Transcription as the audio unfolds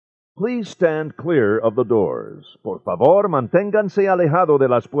Please stand clear of the doors. Por favor, manténganse alejado de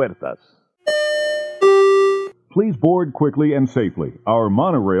las puertas. Please board quickly and safely. Our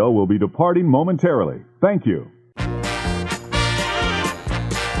monorail will be departing momentarily. Thank you.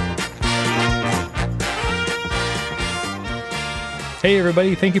 Hey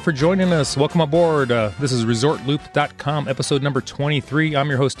everybody, thank you for joining us. Welcome aboard. This is ResortLoop.com, episode number 23. I'm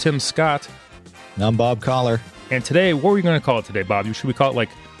your host, Tim Scott. And I'm Bob Collar. And today, what are we going to call it today, Bob? Should we call it like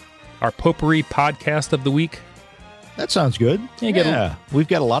our Potpourri podcast of the week? That sounds good. Yeah, we've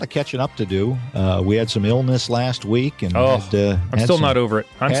got a lot of catching up to do. We had some illness last week, and I'm still not over it.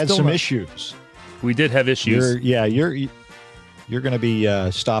 Had some issues. We did have issues. You're going to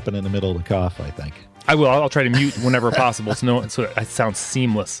be stopping in the middle of the cough, I think. I will. I'll try to mute whenever possible, so it sounds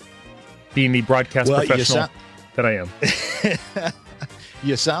seamless. Being the broadcast professional that I am.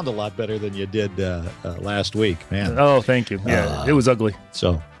 You sound a lot better than you did last week, man. Oh, thank you. Yeah, it was ugly.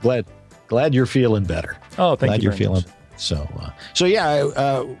 So glad you're feeling better. Oh, thank you. Glad you're feeling.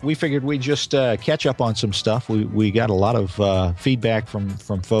 We figured we'd just catch up on some stuff. We got a lot of feedback from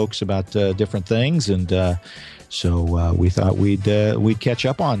folks about different things, and so we thought we'd catch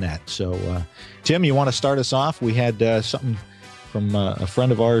up on that. So, Tim, you want to start us off? We had something from a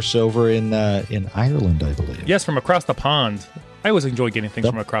friend of ours over in Ireland, I believe. Yes, from across the pond. I always enjoy getting things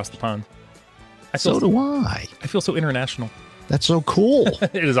from across the pond. So do I. I feel so international. That's so cool.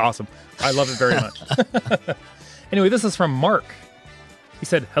 It is awesome. I love it very much. Anyway, this is from Mark. He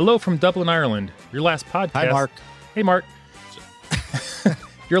said, "Hello from Dublin, Ireland. Your last podcast..." Hi, Mark. Hey, Mark.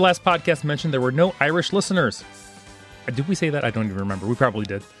 Your last podcast mentioned there were no Irish listeners. Did we say that? I don't even remember. We probably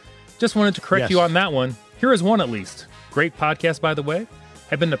did. Just wanted to correct you on that one. Here is one at least. Great podcast, by the way.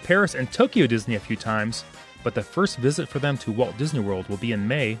 I've been to Paris and Tokyo Disney a few times, but the first visit for them to Walt Disney World will be in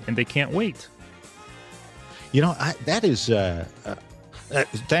May, and they can't wait. You know, that is...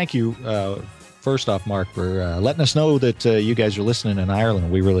 thank you, first off, Mark, for letting us know that you guys are listening in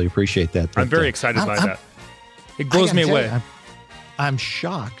Ireland. We really appreciate that. I'm very excited by that. It blows me away. I'm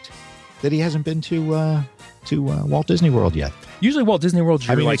shocked that he hasn't been to Walt Disney World yet. Usually Walt Disney World,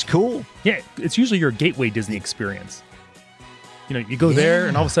 it's cool. Yeah, it's usually your gateway Disney experience. You know, you go there,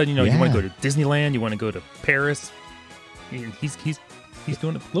 and all of a sudden, you want to go to Disneyland, you want to go to Paris. He's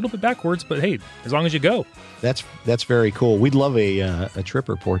doing it a little bit backwards, but hey, as long as you go. That's very cool. We'd love a trip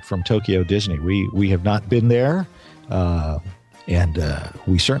report from Tokyo Disney. We have not been there, and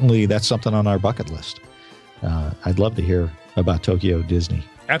we certainly, that's something on our bucket list. I'd love to hear about Tokyo Disney.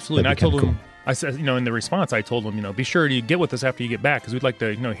 Absolutely. And I told him, I said, in the response, I told him, be sure to get with us after you get back, because we'd like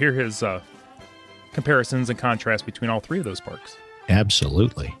to, hear his comparisons and contrasts between all three of those parks.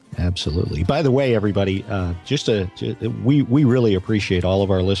 Absolutely. By the way, everybody, we really appreciate all of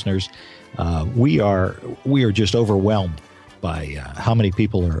our listeners. We are just overwhelmed by how many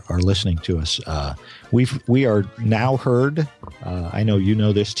people are listening to us. We are now heard. I know you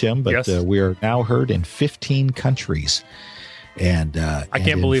know this, Tim, but yes. We are now heard in 15 countries, and I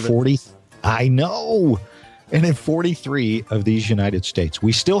can't believe 40. I know, and in 43 of these United States,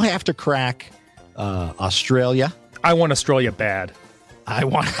 we still have to crack Australia. I want Australia bad.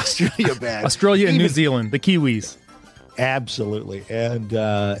 Australia and New Zealand, the Kiwis. Absolutely. And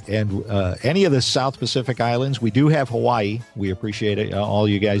any of the South Pacific islands. We do have Hawaii. We appreciate it, all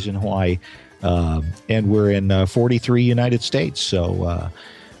you guys in Hawaii. And we're in 43 United States. So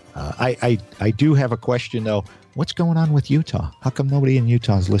I do have a question, though. What's going on with Utah? How come nobody in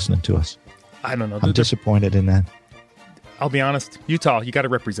Utah is listening to us? I don't know. I'm disappointed in that. I'll be honest. Utah, you got to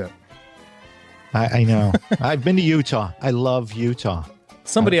represent. I know. I've been to Utah. I love Utah.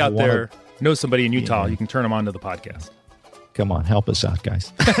 Somebody out there knows somebody in Utah. You can turn them on to the podcast. Come on, help us out,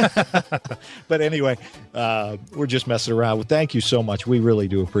 guys. But anyway, we're just messing around. Well, thank you so much. We really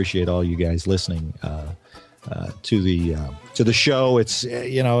do appreciate all you guys listening to the show. It's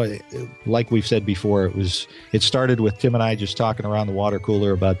like we've said before, it started with Tim and I just talking around the water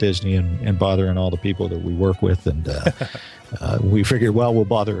cooler about Disney and bothering all the people that we work with, and we figured, well, we'll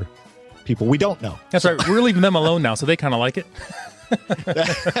bother people we don't know. That's right. We're leaving them alone now, so they kind of like it.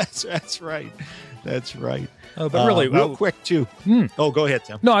 That's right. But really, real quick too. Oh, go ahead,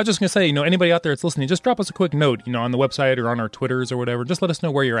 Tim. No, I was just going to say, anybody out there that's listening, just drop us a quick note, on the website or on our Twitters or whatever. Just let us know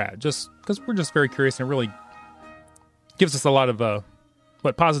where you're at. Just because we're just very curious, and it really gives us a lot of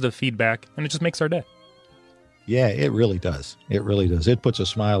positive feedback, and it just makes our day. Yeah, it really does. It puts a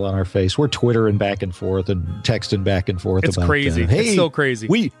smile on our face. We're twittering back and forth and texting back and forth. It's crazy. Hey, it's so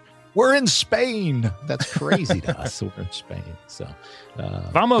crazy. We're in Spain. That's crazy to us. We're in Spain. So,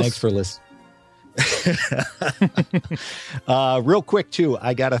 Vamos. Thanks for listening. Real quick, too,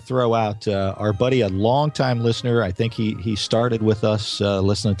 I got to throw out our buddy, a longtime listener. I think he started with us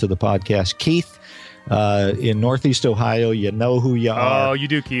listening to the podcast, Keith, in Northeast Ohio. You know who you are. Oh, you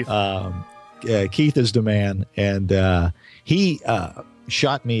do, Keith. Keith is the man. And he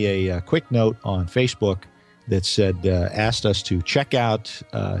shot me a quick note on Facebook that said, asked us to check out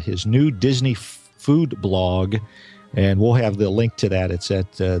his new Disney food blog. And we'll have the link to that. It's at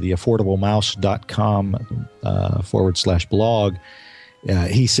theaffordablemouse.com /blog.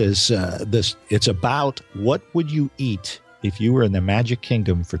 He says it's about what would you eat if you were in the Magic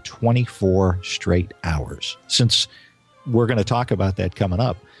Kingdom for 24 straight hours. Since we're going to talk about that coming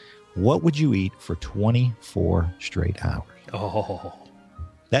up, what would you eat for 24 straight hours? Oh,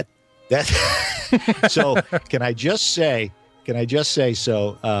 that so can I just say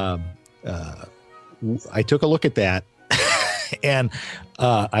so? I took a look at that, and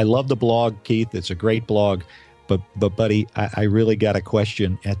I love the blog, Keith. It's a great blog, but buddy, I really got a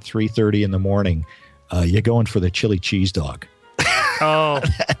question at 3:30 in the morning. You're going for the chili cheese dog? Oh,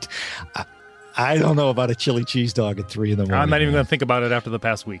 I don't know about a chili cheese dog at 3 in the morning. I'm not even going to think about it after the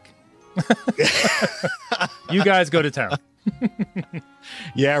past week. You guys go to town.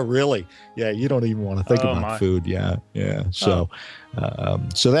 Yeah, really. Yeah, you don't even want to think about food. Yeah. So,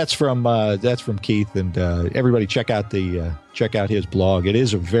 so that's from Keith, and everybody check out his blog. It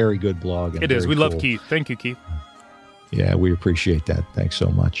is a very good blog. It is. We love Keith. Thank you, Keith. Yeah, we appreciate that. Thanks so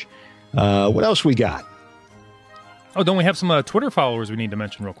much. What else we got? Oh, don't we have some Twitter followers we need to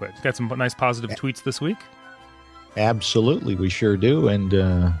mention real quick? Got some nice positive tweets this week. Absolutely, we sure do. And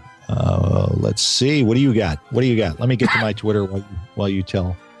let's see. What do you got? Let me get to my Twitter while you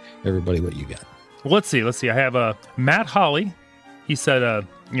tell everybody what you got. Well, let's see. I have Matt Holly. He said,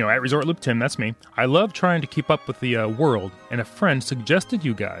 at Resort Loop Tim, that's me. I love trying to keep up with the world, and a friend suggested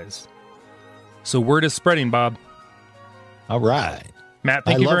you guys. So word is spreading, Bob. All right. Matt,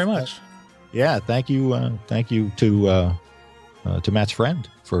 thank you very much. Yeah, thank you. Thank you to Matt's friend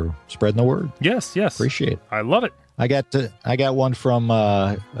for spreading the word. Yes. Appreciate it. I love it. I got one from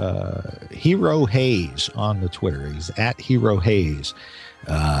Hero Hayes on the Twitter. He's at Hero Hayes.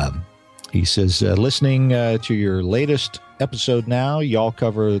 He says, listening to your latest episode now, y'all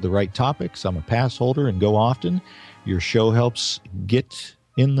cover the right topics. I'm a pass holder and go often. Your show helps get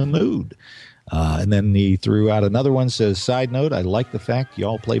in the mood. And then he threw out another one, says, side note, I like the fact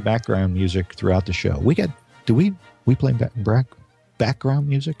y'all play background music throughout the show. We play background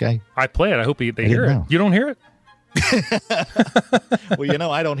music? I play it. I hope they hear it. You don't hear it?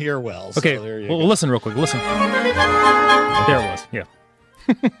 Well, I don't hear well. Okay, so there you go. Listen real quick. Listen. There it was. Yeah.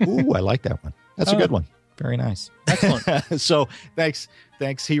 Ooh, I like that one. That's a good one. Very nice. Excellent. So thanks,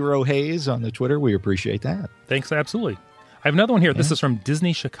 Hero Hayes on the Twitter. We appreciate that. Thanks, absolutely. I have another one here. Yeah. This is from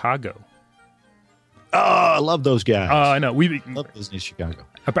Disney Chicago. Oh, I love those guys. I know. We love Disney Chicago.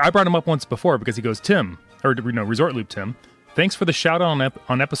 I brought him up once before because he goes, Tim, or Resort Loop Tim, thanks for the shout out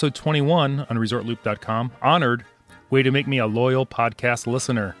on episode 21 on ResortLoop.com. Honored. Way to make me a loyal podcast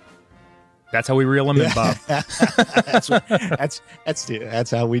listener. That's how we reel them in, Bob. That's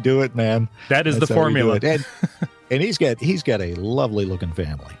how we do it, man. That is the formula. And he's got a lovely looking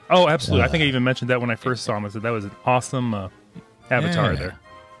family. Oh, absolutely. I think I even mentioned that when I first saw him. I said that was an awesome avatar there.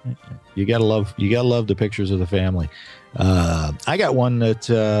 You gotta love the pictures of the family. I got one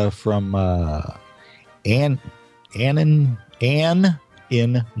that from Anne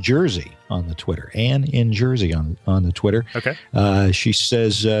in Jersey on the Twitter. Anne in Jersey on the Twitter. Okay. She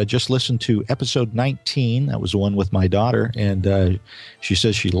says, just listen to episode 19. That was the one with my daughter. And she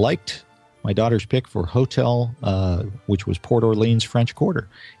says she liked my daughter's pick for hotel, which was Port Orleans French Quarter.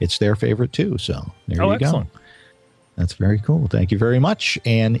 It's their favorite too. So there you excellent. Go. That's very cool. Thank you very much.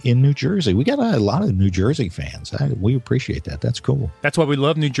 And in New Jersey, we got a lot of New Jersey fans. We appreciate that. That's cool. That's why we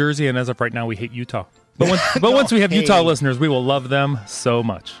love New Jersey. And as of right now, we hate Utah. But once we have Utah listeners, we will love them so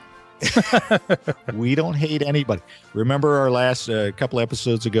much. We don't hate anybody. Remember our last couple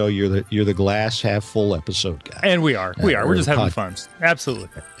episodes ago? You're the glass half full episode guy, and we are. We're just having fun. Absolutely.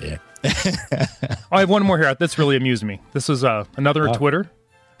 Yeah. I have one more here. This really amused me. This was another Twitter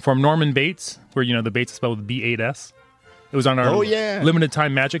from Norman Bates, where the Bates is spelled with B8S. It was on our limited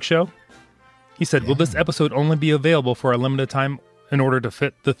time magic show. He said, "Will this episode only be available for a limited time in order to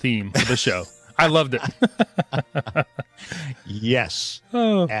fit the theme of the show?" I loved it. Yes.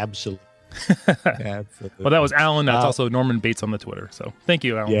 Oh. Absolutely. Well, that was Alan. That's also Norman Bates on the Twitter. So thank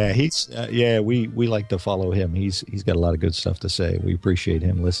you, Alan. Yeah, he's we like to follow him. He's got a lot of good stuff to say. We appreciate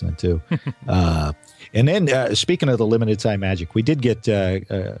him listening too. And then speaking of the limited time magic, we did get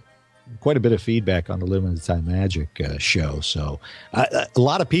quite a bit of feedback on the Limited Time Magic show. So a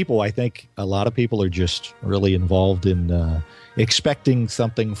lot of people, I think a lot of people are just really involved in expecting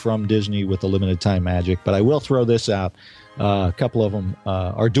something from Disney with the Limited Time Magic. But I will throw this out. A couple of them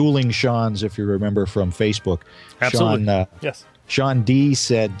are dueling Sean's, if you remember from Facebook. Absolutely. Sean, yes. Sean D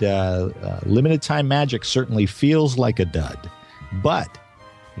said, Limited Time Magic certainly feels like a dud. But,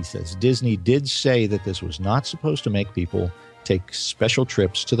 he says, Disney did say that this was not supposed to make people take special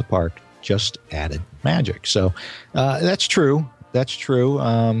trips to the park, just added magic. So that's true. That's true.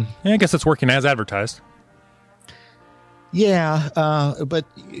 Yeah, I guess it's working as advertised. Yeah, but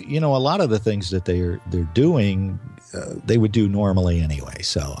a lot of the things that they're doing, they would do normally anyway.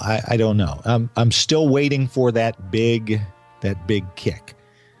 So I don't know. I'm still waiting for that big kick.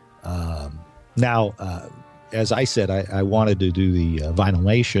 Now, as I said, I wanted to do the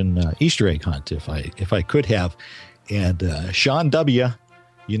Vinylmation Easter egg hunt if I could have. And Sean W.,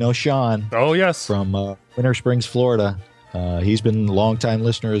 Sean. Oh, yes. From Winter Springs, Florida. He's been a longtime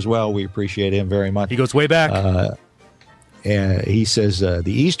listener as well. We appreciate him very much. He goes way back. He says, the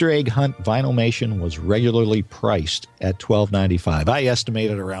Easter egg hunt Vinylmation was regularly priced at $12.95. I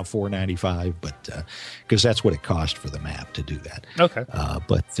estimated around $4.95, but because that's what it cost for the map to do that. Okay.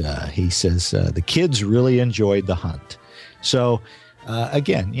 But he says the kids really enjoyed the hunt. So,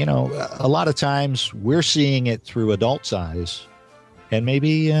 again, a lot of times we're seeing it through adults' eyes, and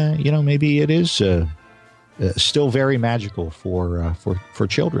maybe it is still very magical for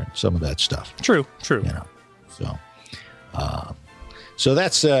children. Some of that stuff. True. So. So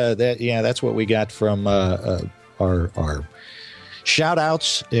that's that. Yeah, that's what we got from our shout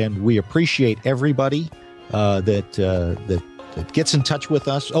outs, and we appreciate everybody that gets in touch with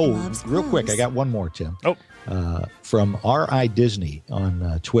us. Oh, real quick, I got one more, Tim. Oh, from R.I. Disney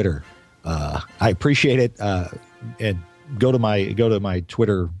on Twitter. I appreciate it. And go to my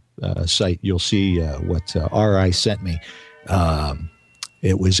Twitter site. You'll see what R.I. sent me.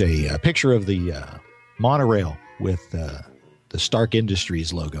 It was a picture of the monorail with the Stark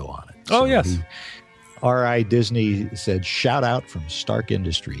Industries logo on it. Oh, yes. R.I. Disney said, shout out from Stark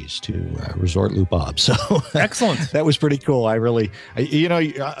Industries to ResortLoop Bob. So excellent. That was pretty cool.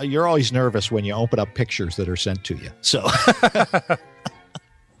 You're always nervous when you open up pictures that are sent to you. So, but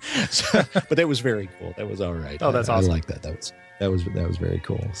that was very cool. That was all right. Oh, that's awesome. I like that. That was very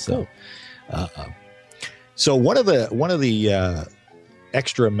cool. So, so one of the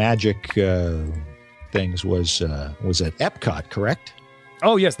extra magic things was at Epcot, correct?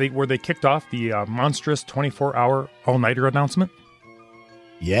 Oh, yes. They kicked off the monstrous 24-hour all-nighter announcement.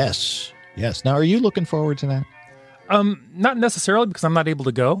 Yes. Now, are you looking forward to that? Not necessarily, because I'm not able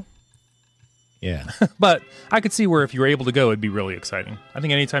to go. Yeah. But I could see where if you were able to go, it'd be really exciting. I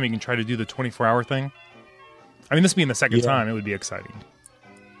think anytime you can try to do the 24-hour thing. I mean, this being the second time, it would be exciting.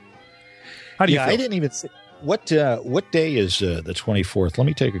 How do you feel? I didn't even see. What day is the 24th? Let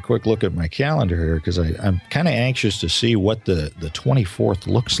me take a quick look at my calendar here, because I'm kind of anxious to see what the 24th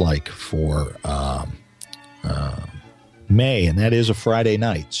looks like for May, and that is a Friday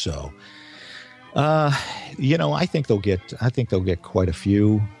night. So, I think they'll get quite a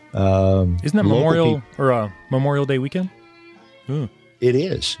few. Isn't that Memorial Day weekend? Ooh. It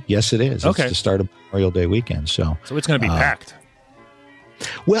is. Yes, it is. Okay. It's the start of Memorial Day weekend. So it's going to be packed.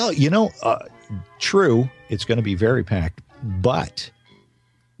 Well, true, it's going to be very packed, but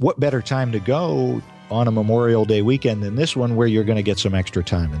what better time to go on a Memorial Day weekend than this one, where you're going to get some extra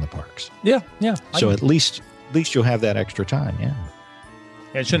time in the parks? Yeah. So at least you'll have that extra time, yeah.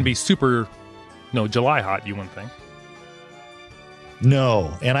 It shouldn't be super, July hot, you wouldn't think.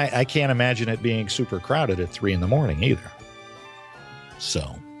 No, and I can't imagine it being super crowded at 3 a.m. either.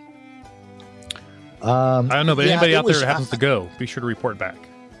 So. I don't know, but anybody out there that happens to go, be sure to report back.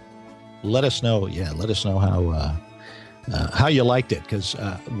 Let us know. Yeah, let us know how you liked it, because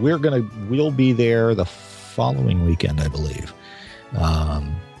we'll be there the following weekend, I believe.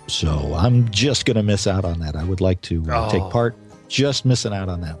 So I'm just gonna miss out on that. I would like to take part. Just missing out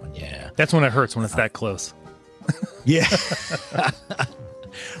on that one. Yeah, that's when it hurts, when it's that close. Yeah.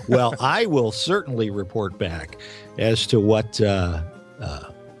 Well, I will certainly report back as to what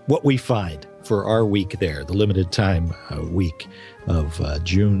we find for our week there, the limited time week of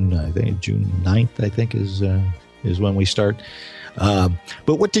June. I think June 9th, I think, is when we start. But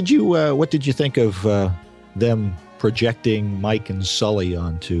what did you think of them projecting Mike and Sully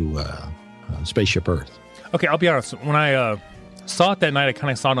onto Spaceship Earth? Okay, I'll be honest. When I saw it that night, I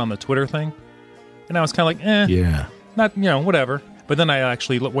kind of saw it on the Twitter thing, and I was kind of like, yeah, not, whatever. But then I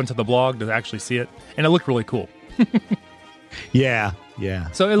actually went to the blog to actually see it, and it looked really cool. Yeah.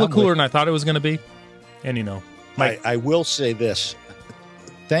 So it looked cooler than I thought it was going to be. And, Mike, I will say this.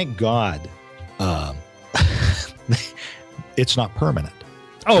 thank God, it's not permanent.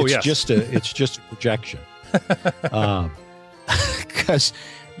 Oh, it's yeah. It's just a projection. Because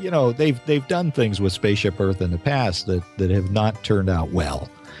they've done things with Spaceship Earth in the past that have not turned out well.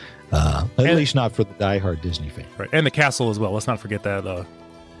 At least not for the diehard Disney fan. Right, and the castle as well. Let's not forget that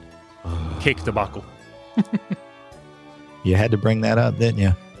cake debacle. You had to bring that up, didn't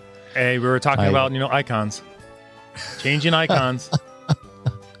you? Hey, we were talking about icons, changing icons.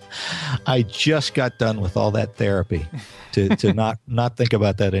 I just got done with all that therapy to not think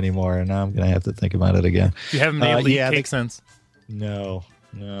about that anymore, and now I'm going to have to think about it again. You haven't made cake sense. No.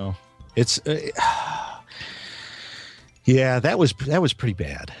 It's yeah, that was pretty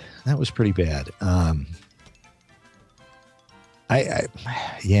bad. That was pretty bad. I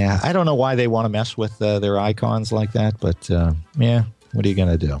don't know why they want to mess with their icons like that, but yeah, what are you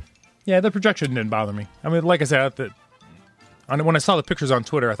going to do? Yeah, the projection didn't bother me. I mean, like I said, when I saw the pictures on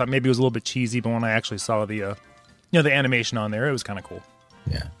Twitter, I thought maybe it was a little bit cheesy, but when I actually saw the animation on there, it was kind of cool.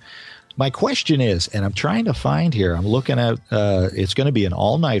 Yeah. My question is, and I'm trying to find here, I'm looking at, it's going to be an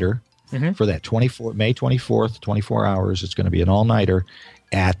all-nighter for that May 24th, 24 hours. It's going to be an all-nighter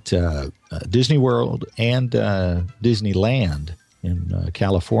at Disney World and Disneyland in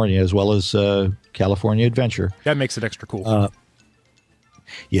California, as well as California Adventure. That makes it extra cool.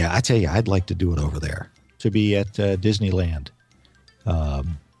 Yeah, I tell you, I'd like to do it over there, to be at Disneyland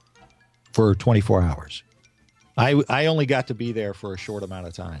for 24 hours. I only got to be there for a short amount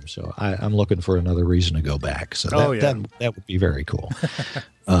of time, so I'm looking for another reason to go back. So that would be very cool.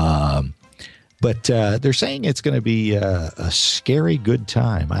 But they're saying it's going to be a scary good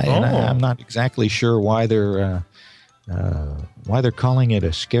time. I'm not exactly sure why they're calling it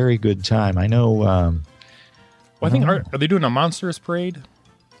a scary good time. I know. Well, I think are they doing a monsters parade?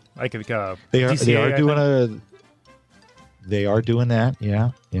 Like they are doing They are doing that.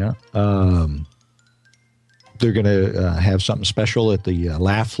 Yeah. They're going to have something special at the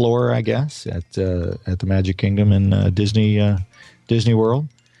laugh floor, I guess, at the Magic Kingdom in Disney World.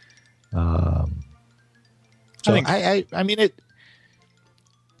 I mean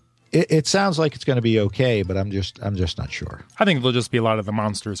it sounds like it's going to be okay, but I'm just not sure. I think there'll just be a lot of the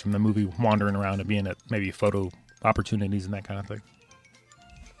monsters from the movie wandering around and being at maybe photo opportunities and that kind of thing.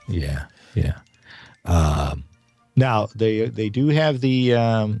 Yeah. Now they do have the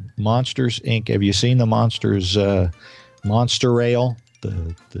Monsters Inc. Have you seen the Monsters Monster Rail,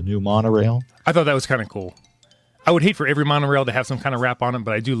 the new monorail? I thought that was kind of cool. I would hate for every monorail to have some kind of wrap on it,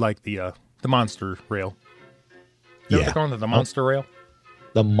 but I do like the Monster Rail. You know what they're calling it, the Monster Rail?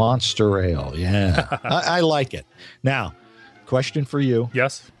 The Monster Rail, yeah. I like it. Now, question for you.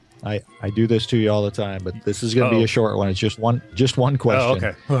 Yes. I do this to you all the time, but this is going to be a short one. It's just one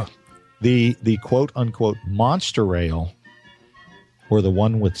question. Oh, okay. The quote unquote Monster Rail, or the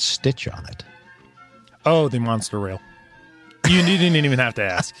one with Stitch on it? Oh, the Monster Rail. You didn't even have to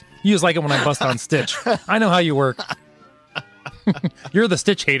ask. You just like it when I bust on Stitch. I know how you work. You're the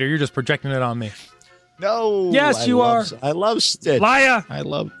Stitch hater. You're just projecting it on me. No. Yes, you are. I love Stitch. Liar. I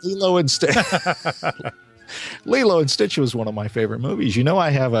love Lilo and Stitch. Lilo and Stitch was one of my favorite movies. You know,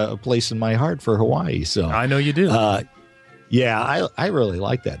 I have a place in my heart for Hawaii. So I know you do. Yeah, I really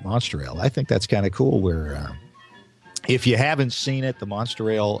like that Monster Rail. I think that's kind of cool. Where if you haven't seen it, the Monster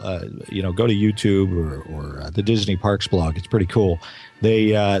Rail, go to YouTube or the Disney Parks blog. It's pretty cool.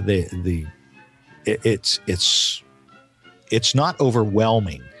 It's not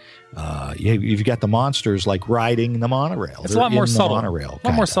overwhelming. You've got the monsters like riding the monorail. It's a lot more subtle. A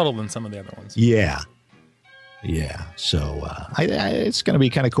lot more subtle than some of the other ones. Yeah. So it's going to be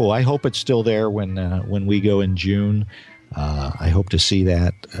kind of cool. I hope it's still there when we go in June. I hope to see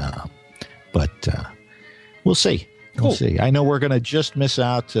that, but we'll see. Cool. We'll see. I know we're going to just miss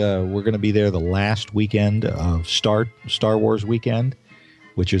out. We're going to be there the last weekend of Star Wars weekend,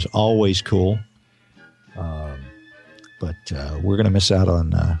 which is always cool. But we're going to miss out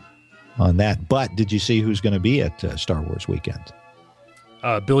on that. But did you see who's going to be at Star Wars weekend?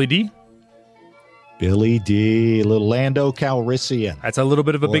 Billy D. Billy D. Little Lando Calrissian. That's a little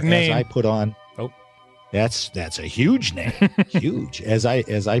bit of a big name. As I put on. Oh, that's a huge name. Huge. As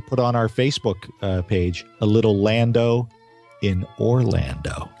I put on our Facebook page, a little Lando in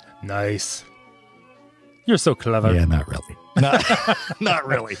Orlando. Nice. You're so clever. Yeah, not really. Not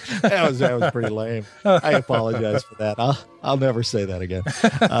really. That was pretty lame. I apologize for that. I'll never say that again.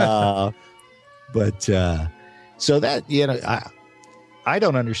 But so that I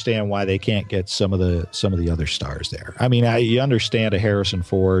don't understand why they can't get some of the other stars there. I mean, you understand a Harrison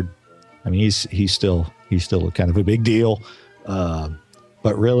Ford. I mean, he's still kind of a big deal.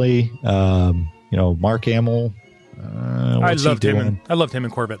 But really, Mark Hamill, I loved him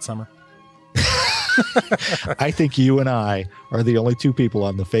in Corvette Summer. I think you and I are the only two people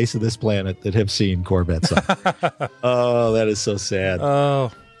on the face of this planet that have seen Corvette Summer. Oh, that is so sad.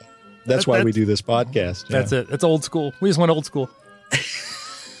 Oh, that's why we do this podcast. Yeah. That's it. It's old school. We just went old school.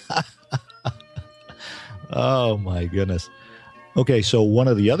 Oh my goodness. Okay, so one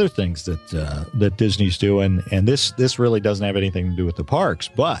of the other things that Disney's doing, and this really doesn't have anything to do with the parks,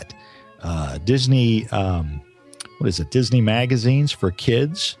 but Disney, what is it? Disney Magazines for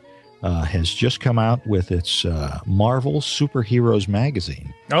Kids has just come out with its Marvel Superheroes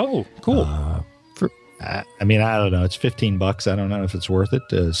magazine. Oh, cool. I don't know. It's $15. I don't know if it's worth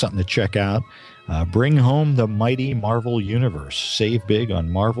it. Something to check out. Bring home the mighty Marvel universe. Save big on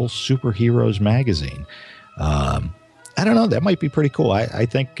Marvel Superheroes magazine. I don't know. That might be pretty cool. I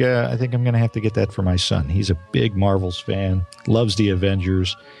think I'm going to have to get that for my son. He's a big Marvels fan. Loves the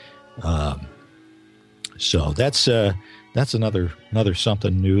Avengers. So that's another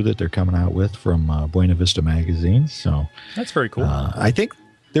something new that they're coming out with from Buena Vista magazine. So that's very cool. I think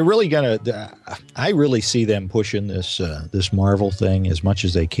they're really gonna. I really see them pushing this Marvel thing as much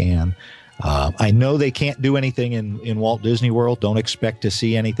as they can. I know they can't do anything in Walt Disney World. Don't expect to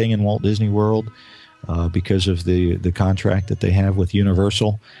see anything in Walt Disney World because of the contract that they have with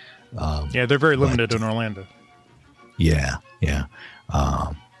Universal. Yeah, they're very limited in Orlando. Yeah.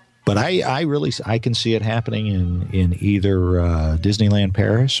 But I can see it happening in either Disneyland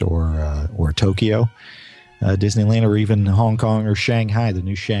Paris or Tokyo. Disneyland, or even Hong Kong or Shanghai. The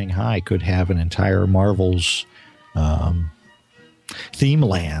new Shanghai could have an entire Marvel's theme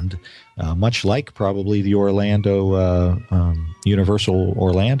land, much like probably the Orlando Universal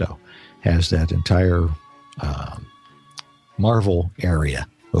Orlando has that entire Marvel area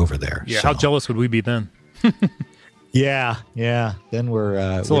over there. Yeah, so. How jealous would we be then? Yeah. Then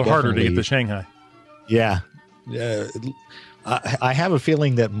we're it's a little harder to get to Shanghai. Yeah. I have a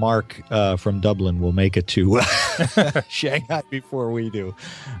feeling that Mark from Dublin will make it to Shanghai before we do.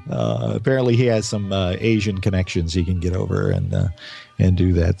 Apparently, he has some Asian connections he can get over and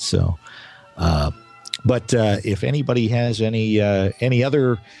do that. So, but if anybody has any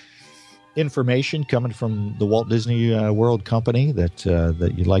other information coming from the Walt Disney World Company that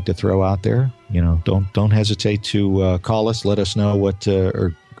you'd like to throw out there, don't hesitate to call us. Let us know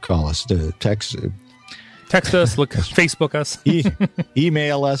or call us, text us, Facebook us,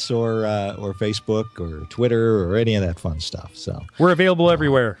 email us, or Facebook or Twitter or any of that fun stuff. So we're available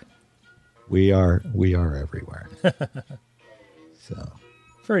everywhere. We are everywhere. So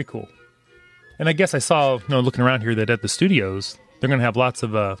very cool. And I guess I saw, looking around here, that at the studios they're going to have lots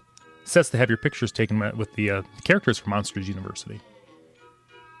of sets to have your pictures taken with the characters from Monsters University.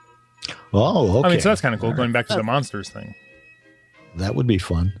 Oh, okay. So that's kind of cool. Going back to the Monsters thing. That would be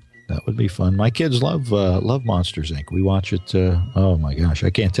fun. My kids love Monsters, Inc. We watch it. Oh my gosh, I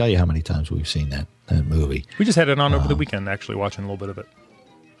can't tell you how many times we've seen that movie. We just had it on over the weekend, actually, watching a little bit of it.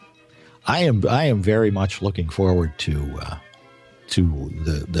 I am very much looking forward to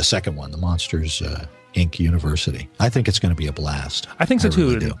the second one, the Monsters Inc. University. I think it's going to be a blast. I think so too.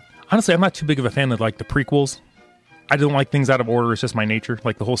 Really do. Honestly, I'm not too big of a fan of like the prequels. I don't like things out of order. It's just my nature.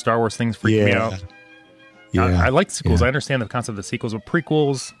 Like the whole Star Wars things freak me out. Yeah, I like sequels. Yeah. I understand the concept of sequels, but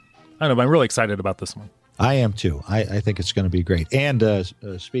prequels, I don't know, but I'm really excited about this one. I am too. I think it's going to be great. And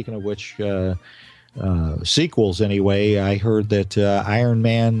speaking of which, sequels anyway, I heard that Iron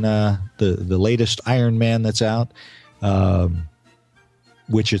Man, the latest Iron Man that's out,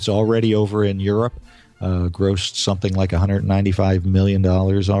 which it's already over in Europe, grossed something like $195 million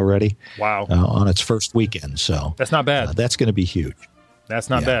already. Wow. On its first weekend. So that's not bad. That's going to be huge. That's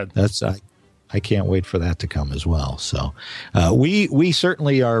not bad. I can't wait for that to come as well. So we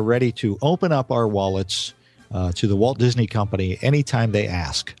certainly are ready to open up our wallets to the Walt Disney Company anytime they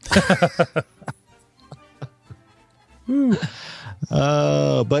ask. But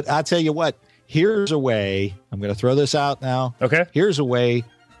I'll tell you what, here's a way. I'm going to throw this out now. Okay. Here's a way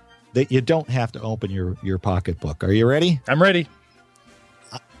that you don't have to open your pocketbook. Are you ready? I'm ready.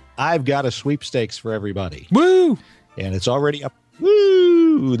 I've got a sweepstakes for everybody. Woo! And it's already up.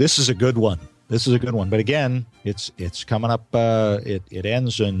 Woo! This is a good one. But again, it's coming up. It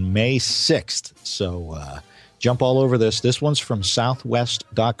ends on May 6th. So jump all over this. This one's from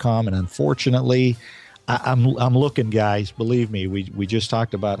Southwest.com, and unfortunately, I'm looking, guys. Believe me, we just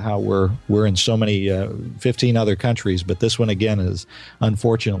talked about how we're in so many 15 other countries, but this one again is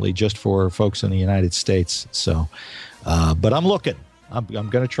unfortunately just for folks in the United States. So, but I'm looking. I'm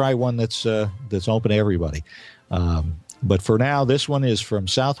going to try one that's open to everybody. But for now, this one is from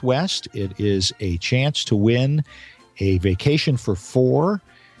Southwest. It is a chance to win a vacation for 4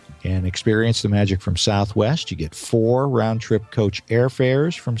 and experience the magic from Southwest. You get 4 round-trip coach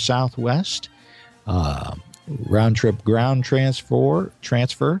airfares from Southwest, round-trip ground transfer,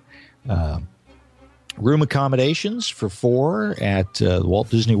 room accommodations for 4 at the Walt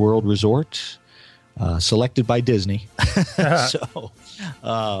Disney World Resort, selected by Disney.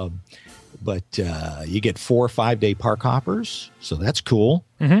 But you get 4 5-day park hoppers, so that's cool.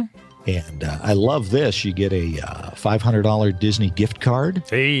 Mm-hmm. And I love this. You get a $500 Disney gift card.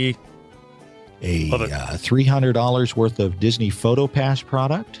 Hey. A $300 worth of Disney PhotoPass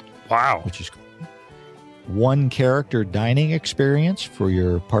product. Wow. Which is cool. 1 character dining experience for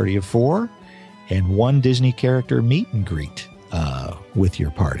your party of 4. And 1 Disney character meet and greet with your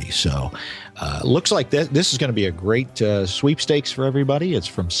party. So looks like this is going to be a great sweepstakes for everybody. It's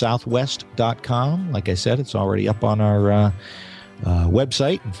from Southwest.com. Like I said, it's already up on our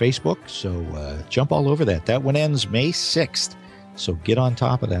website and Facebook, so jump all over that. That one ends May 6th, so get on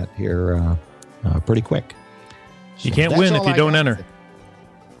top of that here pretty quick. So you can't win if you don't enter.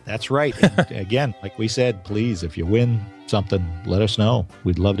 That's right. And again, like we said, please, if you win something, let us know.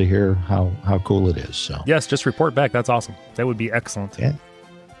 We'd love to hear how cool it is. So yes, just report back. That's awesome. That would be excellent. Yeah.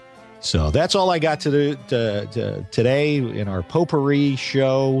 So that's all I got to do today in our potpourri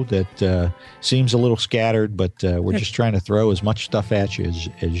show that seems a little scattered, but we're just trying to throw as much stuff at you as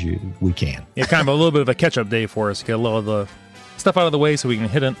we can. Yeah, kind of a little bit of a catch-up day for us. Get a little of the stuff out of the way so we can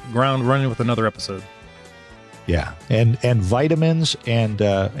hit ground running with another episode. Yeah, and vitamins and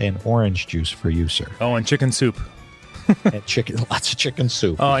orange juice for you, sir. Oh, and chicken soup. And lots of chicken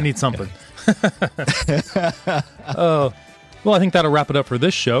soup. Oh, I need something. Oh. Well, I think that'll wrap it up for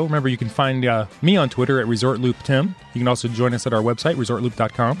this show. Remember, you can find me on Twitter at ResortLoopTim. You can also join us at our website,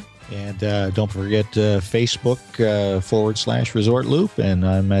 ResortLoop.com. And don't forget Facebook /ResortLoop. And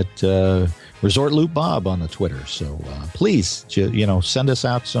I'm at ResortLoopBob on the Twitter. So please, send us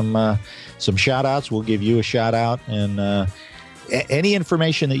out some shout-outs. We'll give you a shout-out. And any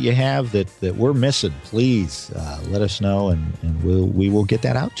information that you have that we're missing, please let us know, and we will get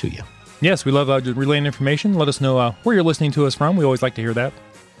that out to you. Yes, we love relaying information. Let us know where you're listening to us from. We always like to hear that.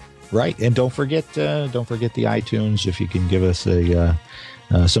 Right, and don't forget the iTunes. If you can give us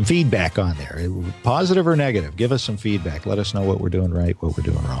some feedback on there, positive or negative, give us some feedback. Let us know what we're doing right, what we're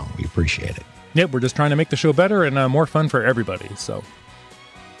doing wrong. We appreciate it. Yep, we're just trying to make the show better and more fun for everybody. So,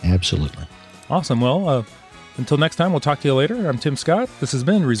 absolutely awesome. Well, until next time, we'll talk to you later. I'm Tim Scott. This has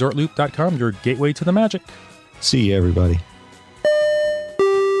been ResortLoop.com, your gateway to the magic. See you, everybody.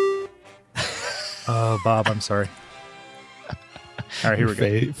 Oh, Bob, I'm sorry. All right, here we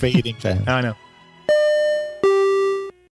go. Fading fast. I know.